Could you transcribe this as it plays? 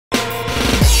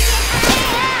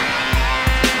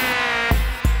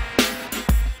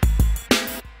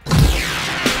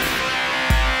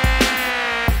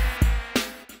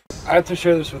I have to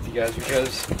share this with you guys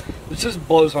because this just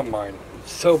blows my mind.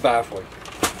 It's so baffling.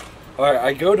 Alright,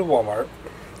 I go to Walmart.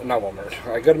 Not Walmart.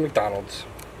 I go to McDonald's.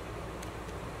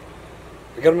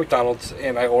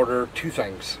 And I order two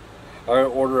things. I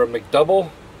order a McDouble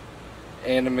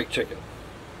and a McChicken.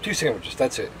 2 sandwiches,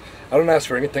 that's it. I don't ask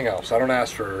for anything else. I don't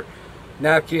ask for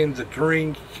napkins, a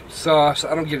drink, sauce.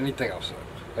 I don't get anything else.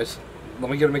 Let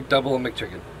me get a McDouble and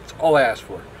McChicken. That's all I ask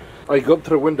for. I go up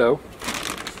to the window.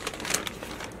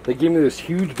 They give me this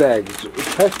huge bag.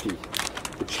 It's hefty.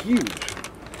 It's huge.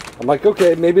 I'm like,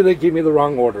 okay, maybe they gave me the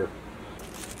wrong order.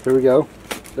 Here we go.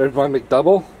 There's my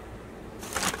McDouble.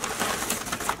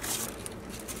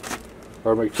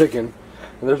 Or McChicken.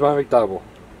 And there's my McDouble.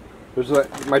 There's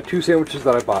my 2 sandwiches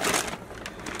that I bought.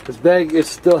 This bag is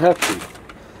still hefty.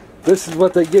 This is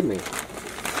what they give me.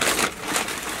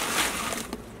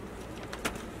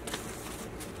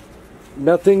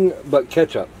 Nothing but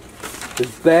ketchup.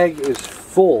 This bag is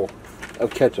full of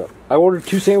ketchup. I ordered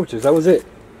 2 sandwiches, that was it.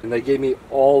 And they gave me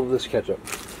all of this ketchup.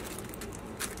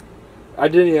 I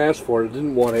didn't even ask for it,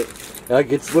 didn't want it. Like,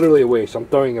 it's literally a waste, I'm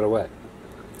throwing it away.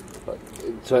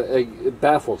 It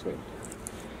baffles me.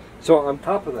 So on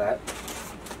top of that,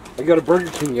 I got a Burger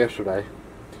King yesterday.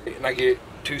 And I get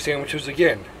 2 sandwiches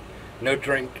again. No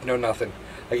drink, no nothing.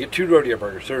 I get 2 rodeo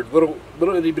burgers. They're little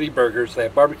itty bitty burgers. They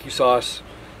have barbecue sauce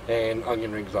and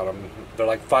onion rings on them. They're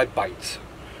like 5 bites.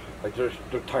 Like they're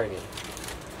tiny.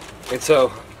 And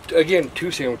so, again,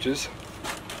 2 sandwiches.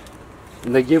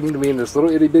 And they give them to me in this little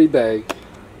itty bitty bag.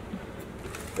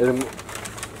 And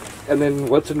then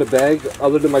what's in the bag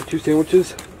other than my 2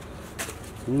 sandwiches?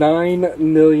 9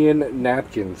 million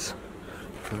napkins.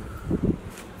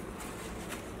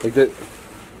 Like that.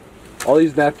 All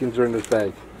these napkins are in this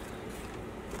bag.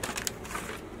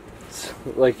 It's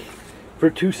like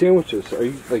for 2 sandwiches. Are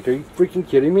you freaking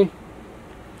kidding me?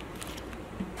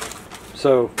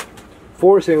 So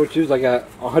 4 sandwiches, I got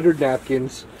 100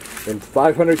 napkins and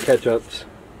 500 ketchups.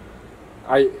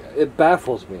 It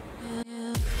baffles me.